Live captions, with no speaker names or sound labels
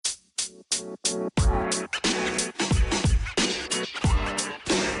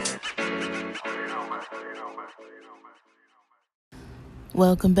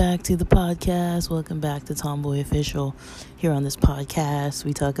Welcome back to the podcast. Welcome back to Tomboy Official. Here on this podcast,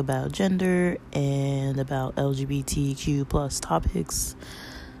 we talk about gender and about LGBTQ plus topics.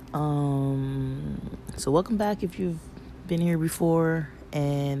 So welcome back if you've been here before,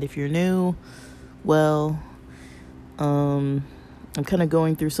 and if you're new, well, I'm kind of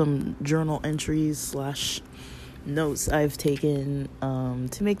going through some journal entries / notes I've taken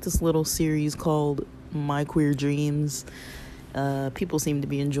to make this little series called My Queer Dreams. People seem to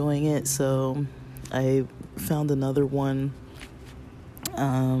be enjoying it, so I found another one.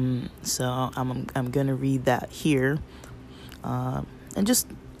 So I'm gonna read that here, and just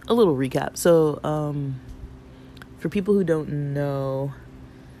a little recap. So, for people who don't know,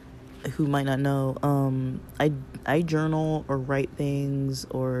 who might not know, I journal or write things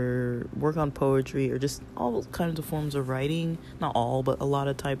or work on poetry or just all kinds of forms of writing. Not all, but a lot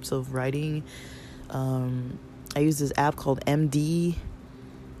of types of writing. I use this app called MD.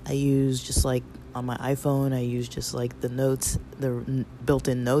 I use just like on my iPhone, I use just like the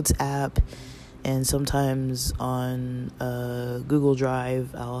built-in Notes app. And sometimes on Google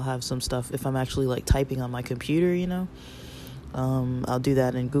Drive, I'll have some stuff if I'm actually like typing on my computer, I'll do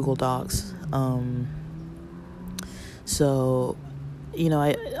that in Google Docs. So,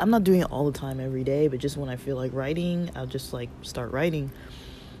 I'm not doing it all the time every day, but just when I feel like writing, I'll just like start writing.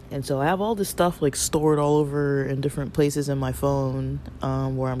 And so I have all this stuff like stored all over in different places in my phone,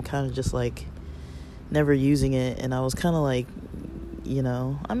 where I'm kind of just like never using it. And I was kind of like,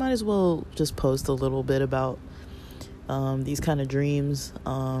 I might as well just post a little bit about these kind of dreams,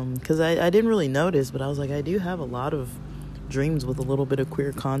 because I didn't really notice, but I was like, I do have a lot of dreams with a little bit of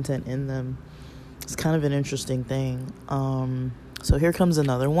queer content in them. It's kind of an interesting thing. So here comes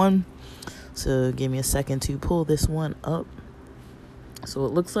another one. So give me a second to pull this one up. So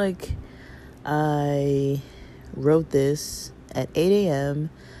it looks like I wrote this at 8 a.m.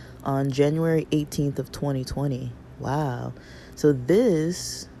 on January 18th of 2020. Wow. So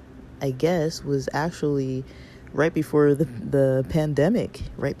this, I guess, was actually right before the pandemic,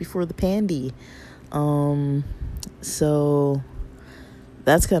 right before the pandy. So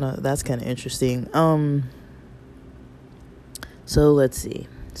that's kind of interesting. So let's see.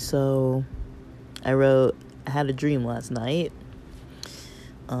 So I had a dream last night.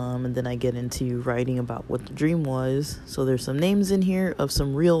 And then I get into writing about what the dream was. So there's some names in here of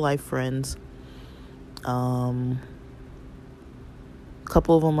some real life friends. A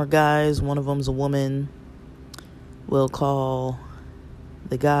couple of them are guys. One of them's a woman. We'll call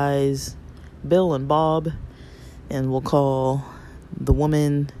the guys Bill and Bob. And we'll call the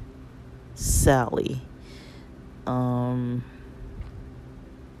woman Sally. And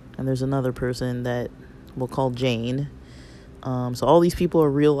there's another person that we'll call Jane. So all these people are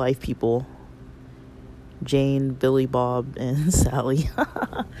real life people. Jane, Billy, Bob, and Sally.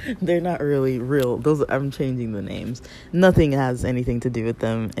 They're not really real. I'm changing the names. Nothing has anything to do with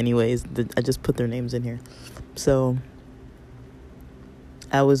them anyways. I just put their names in here. So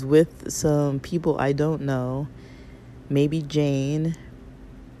I was with some people I don't know. Maybe Jane.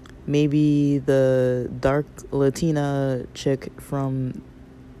 Maybe the dark Latina chick from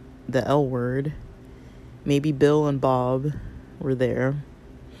the L Word. Maybe Bill and Bob were there.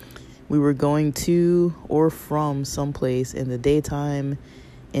 We were going to or from someplace in the daytime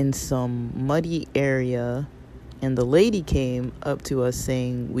in some muddy area, and the lady came up to us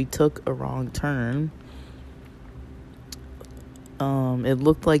saying we took a wrong turn. It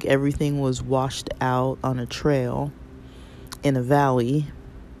looked like everything was washed out on a trail in a valley.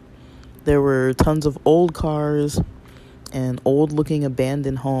 There were tons of old cars and old-looking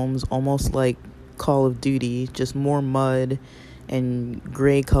abandoned homes, almost like Call of Duty, just more mud and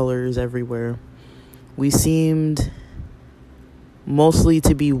gray colors everywhere. We seemed mostly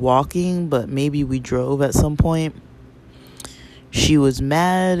to be walking, but maybe we drove at some point. She was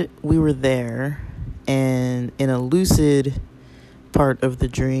mad we were there, and in a lucid part of the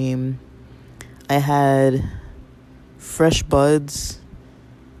dream, I had fresh buds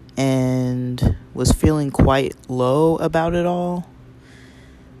and was feeling quite low about it all.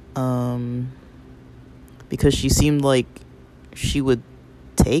 Because she seemed like she would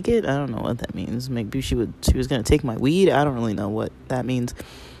take it. I don't know what that means. Maybe she was going to take my weed. I don't really know what that means.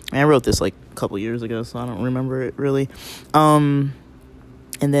 I wrote this like a couple years ago, so I don't remember it really. And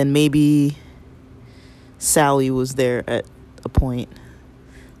then maybe Sally was there at a point.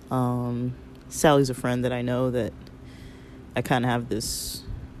 Sally's a friend that I know that I kind of have this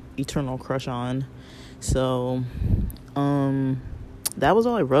eternal crush on. So, that was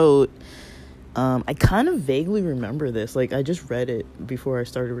all I wrote. I kind of vaguely remember this. Like, I just read it before I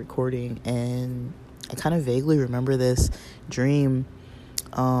started recording, and I kind of vaguely remember this dream.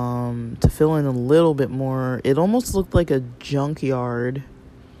 To fill in a little bit more, it almost looked like a junkyard.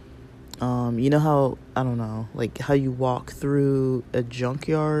 You know how, I don't know, like how you walk through a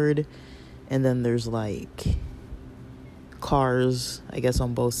junkyard and then there's like cars, I guess,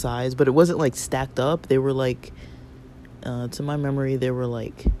 on both sides, but it wasn't like stacked up. They were like, to my memory, they were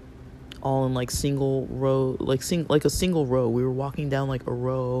like all in like single row, like a single row. We were walking down like a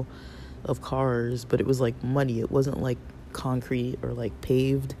row of cars, but it was like muddy. It wasn't like concrete or like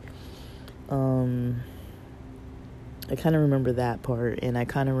paved. I kind of remember that part, and I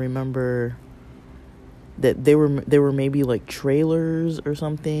kind of remember that they were maybe like trailers or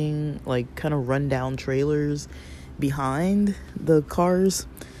something, like kind of rundown trailers behind the cars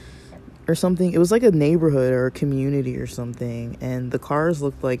or something. It was like a neighborhood or a community or something, and the cars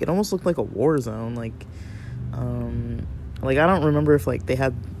almost looked like a war zone. Like I don't remember if like they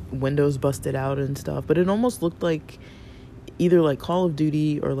had windows busted out and stuff, but it almost looked like either like Call of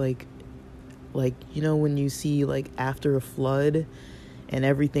Duty or like you know when you see like after a flood and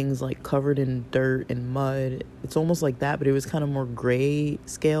everything's like covered in dirt and mud. It's almost like that, but it was kind of more gray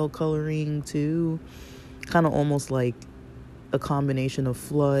scale coloring too, kind of almost like a combination of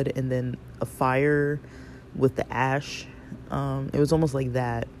flood and then a fire with the ash. It was almost like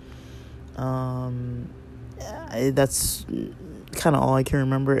that. That's kind of all I can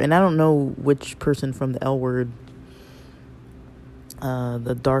remember, and I don't know which person from the L Word,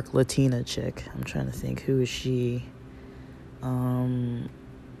 the dark Latina chick, I'm trying to think, who is she?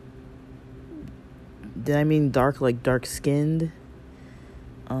 Did I mean dark, like dark skinned?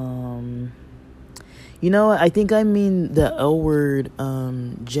 You know, I think I mean the L Word,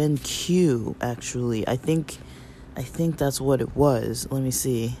 Gen Q, actually. I think that's what it was. Let me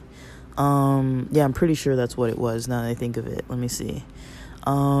see. Yeah, I'm pretty sure that's what it was now that I think of it. Let me see.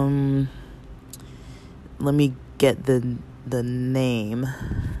 Let me get the name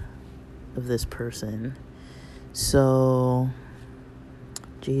of this person. So,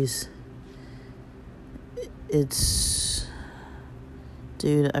 geez. It's,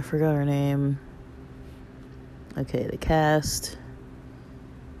 dude, I forgot her name. Okay, the cast.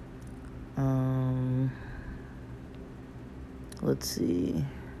 Let's see.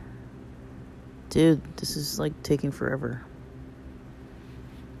 Dude, this is like taking forever.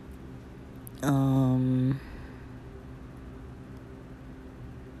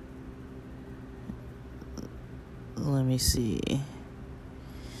 Let me see.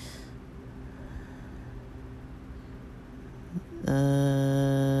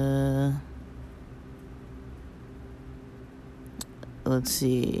 Let's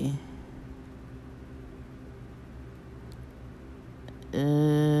see.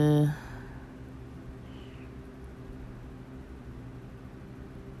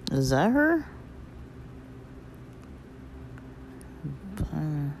 Is that her?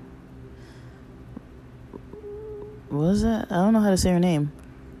 What was that? I don't know how to say her name.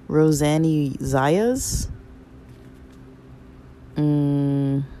 Rosanny Zayas?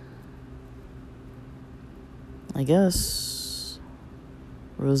 I guess.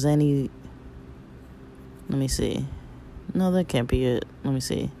 Rosanny. Let me see. No, that can't be it. Let me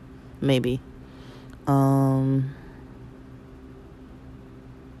see. Maybe.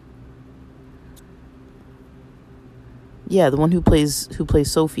 Yeah, the one who plays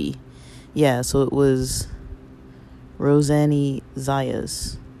Sophie. Yeah, so it was Rosanny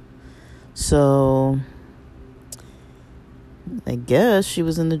Zayas. So I guess she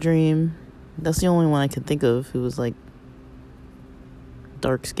was in the dream. That's the only one I can think of who was like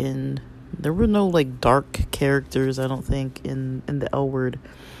dark skinned. There were no like dark characters, I don't think, in the L Word.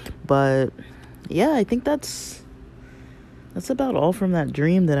 But yeah, I think that's about all from that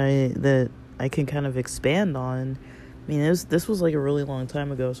dream that I can kind of expand on. I mean, this was like a really long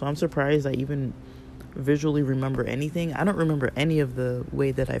time ago, so I'm surprised I even visually remember anything. I don't remember any of the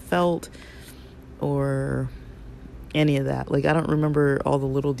way that I felt or any of that. Like, I don't remember all the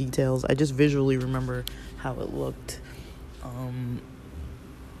little details. I just visually remember how it looked.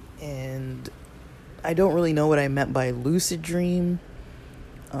 And I don't really know what I meant by lucid dream.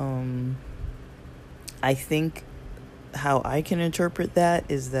 I think how I can interpret that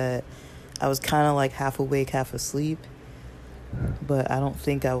is that I was kind of like half awake, half asleep. But I don't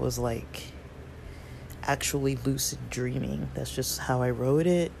think I was like actually lucid dreaming. That's just how I wrote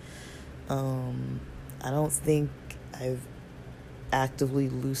it. I don't think I've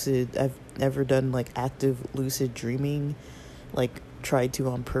ever done like active lucid dreaming, like tried to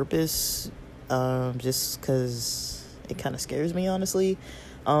on purpose, just because it kind of scares me, honestly.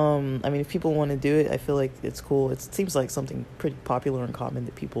 I mean, if people want to do it, I feel like it's cool. It seems like something pretty popular and common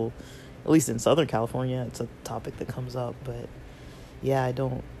that people, at least in Southern California, it's a topic that comes up. But yeah, I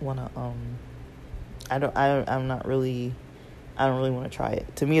don't want to. I'm not really. I don't really want to try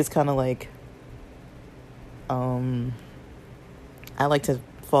it. To me, it's kind of like. I like to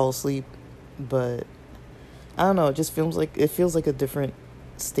fall asleep, but I don't know. It just feels like a different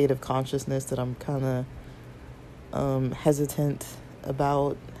state of consciousness that I'm kind of hesitant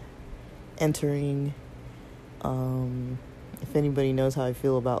about entering. If anybody knows how I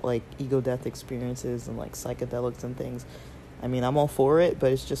feel about like ego death experiences and like psychedelics and things, I mean, I'm all for it,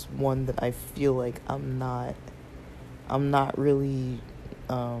 but it's just one that I feel like I'm not really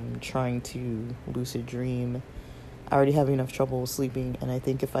trying to lucid dream. I already have enough trouble sleeping, and I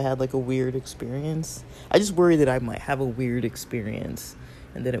think if I had like a weird experience, I just worry that I might have a weird experience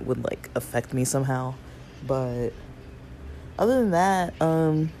and then it would like affect me somehow. But other than that,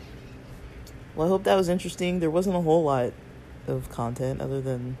 well, I hope that was interesting. There wasn't a whole lot of content other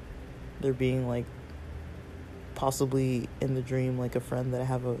than there being like possibly in the dream like a friend that I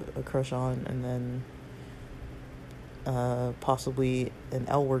have a crush on, and then possibly an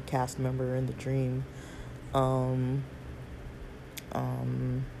L Word cast member in the dream.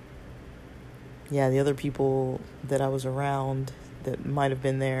 Yeah, the other people that I was around that might have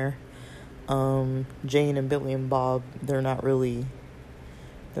been there, Jane and Billy and Bob, they're not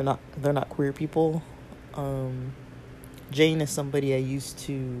queer people. Jane is somebody I used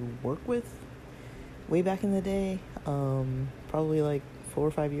to work with way back in the day, probably like 4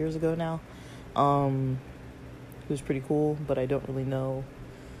 or 5 years ago now. Who was pretty cool, but I don't really know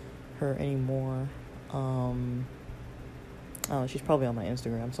her anymore. She's probably on my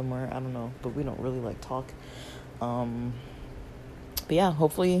Instagram somewhere, I don't know, but we don't really like talk. But yeah,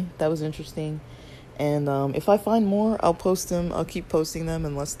 hopefully that was interesting. And if I find more, I'll post them. I'll keep posting them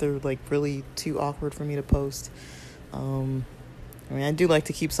unless they're like really too awkward for me to post. I mean, I do like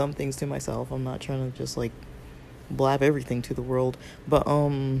to keep some things to myself. I'm not trying to just like blab everything to the world, but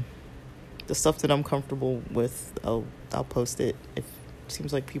the stuff that I'm comfortable with, I'll post it if it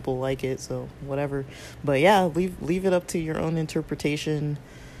seems like people like it, so whatever. But yeah, leave it up to your own interpretation.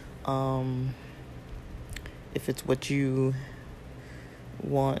 If it's what you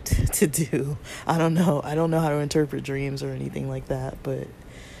want to do. I don't know how to interpret dreams or anything like that, but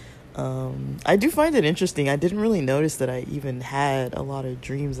I do find it interesting. I didn't really notice that I even had a lot of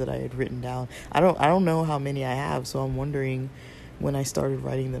dreams that I had written down. I don't know how many I have, so I'm wondering when I started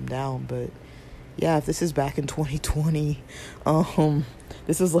writing them down. But yeah, if this is back in 2020,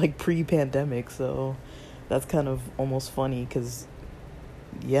 this is like pre-pandemic, so that's kind of almost funny, because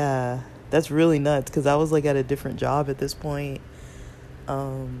yeah, that's really nuts, because I was like at a different job at this point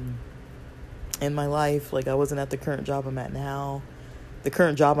in my life. Like, I wasn't at the current job I'm at now. The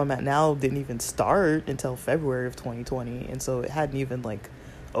current job I'm at now didn't even start until February of 2020, and so it hadn't even like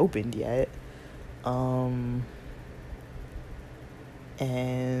opened yet.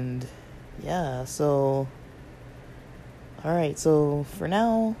 And yeah, so all right, so for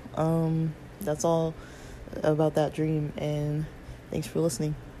now, that's all about that dream, and thanks for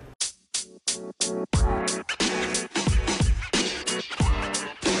listening.